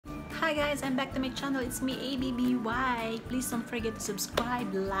Hi guys, I'm back to my channel. It's me, ABBY. Please don't forget to subscribe,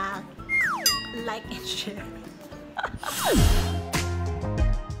 like and share.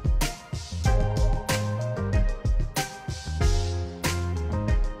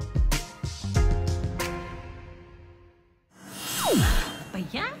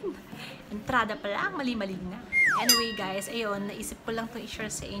 Ayan! Entrada pa lang, mali-mali na. Anyway guys, ayun, naisip ko lang itong i-share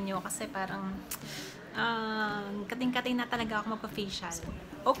sa inyo kasi parang kating-kating na talaga ako magpa-facial.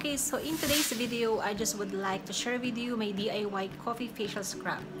 Okay, so in today's video, I just would like to share with you my DIY coffee facial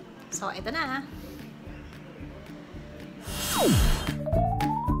scrub. So, ito na.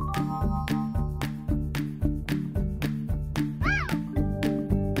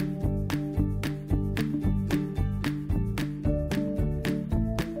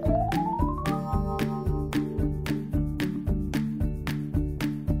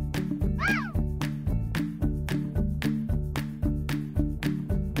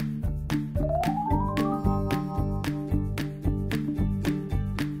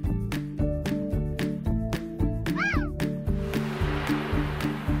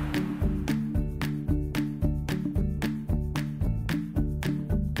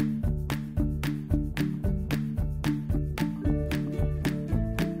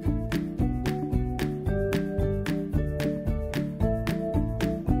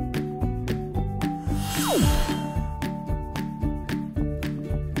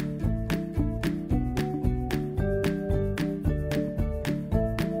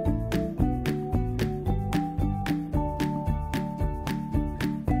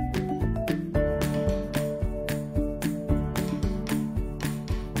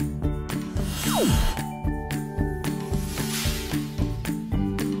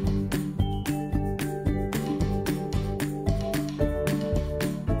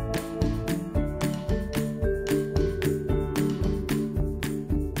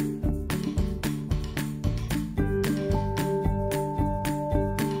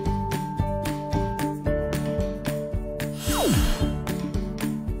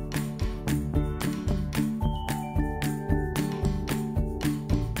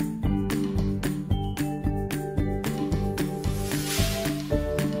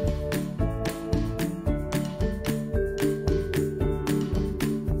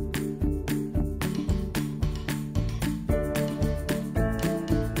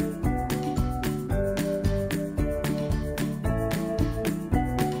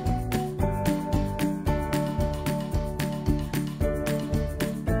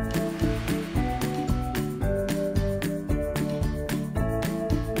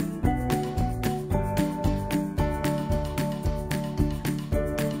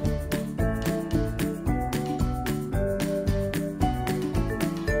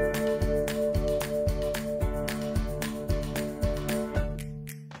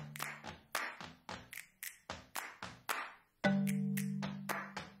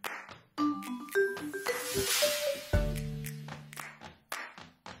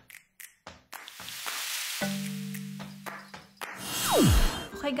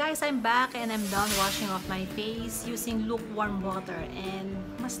 Okay guys, I'm back and I'm done washing off my face using lukewarm water, and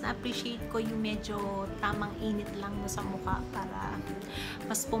mas na-appreciate ko yung medyo tamang init lang sa mukha para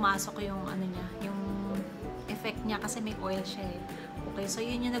mas pumasok yung ano niya, yung effect niya kasi may oil siya eh. Okay, so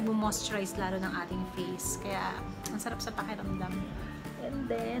yun yung nagmo-moisturize lalo ng ating face, kaya ang sarap sa pakiramdam. And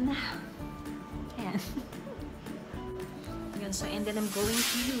then ayan. So, and then I'm going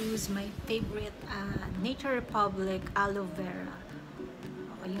to use my favorite Nature Republic aloe vera.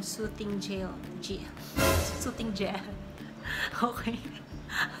 Okay, yung soothing gel. Soothing gel. Okay.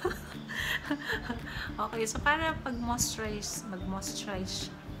 Okay, so para mag-moisturize.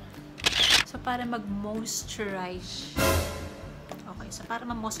 So, para mag-moisturize. Okay, so para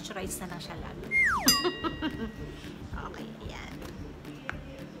ma-moisturize na lang siya lalo. Okay, ayan.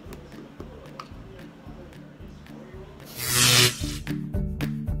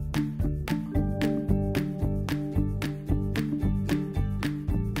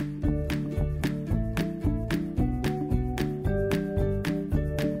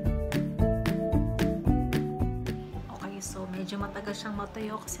 Medyo matagal siyang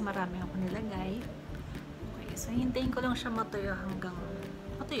matuyo kasi marami ako nilagay. Okay, so hintayin ko lang siya matuyo hanggang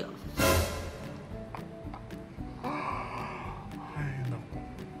matuyo.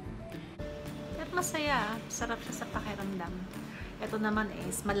 Pero masaya, sarap siya sa pakiramdam. Ito naman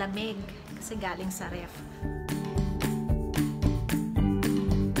is malamig kasi galing sa ref.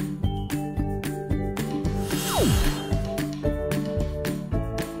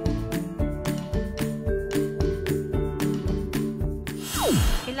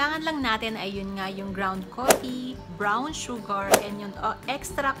 kailangan lang natin ay yun nga yung ground coffee, brown sugar, and yung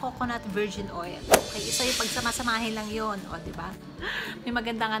extra coconut virgin oil. Okay, so yung pagsamasamahin lang yun, o diba? May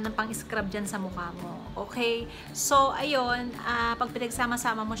maganda nga ng pang-scrub dyan sa mukha mo. Okay, so ayun, pag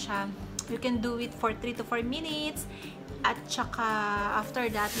pinagsama-sama mo siya, you can do it for 3 to 4 minutes, at saka after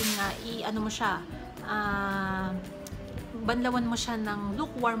that, yun nga, i-ano mo siya, banlawan mo siya ng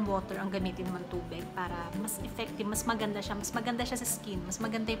lukewarm water ang gamitin mong tubig para mas effective, mas maganda siya sa skin, mas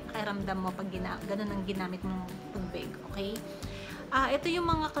maganda yung pakiramdam mo pag ganun ang ginamit mong tubig, okay? Ito yung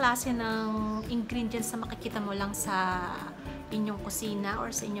mga klase ng ingredients na makikita mo lang sa inyong kusina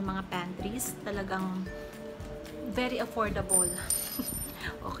or sa inyong mga pantries. Talagang very affordable.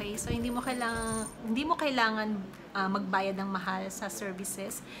 Okay, so hindi mo kailangan magbayad ng mahal sa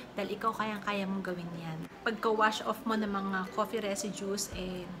services dahil ikaw kayang-kaya mong gawin 'yan. Pagka-wash off mo ng mga coffee residues,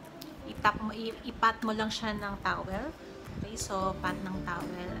 ipat mo lang siya ng towel. Okay, so pat ng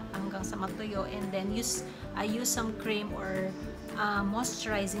towel hanggang sa matuyo, and then use some cream or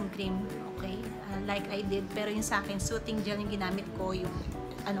moisturizing cream, okay? Like I did, pero yung sa akin soothing gel yung ginamit ko, yung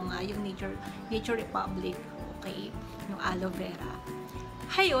yung Nature Republic, okay? Yung aloe vera.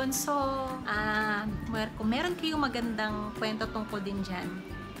 Ayun, so, kung meron kayong magandang kwento tungkol din dyan,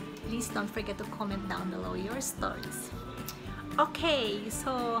 please don't forget to comment down below your stories. Okay,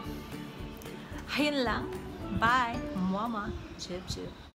 so, ayun lang. Bye! Mwahh! Tsup, tsup.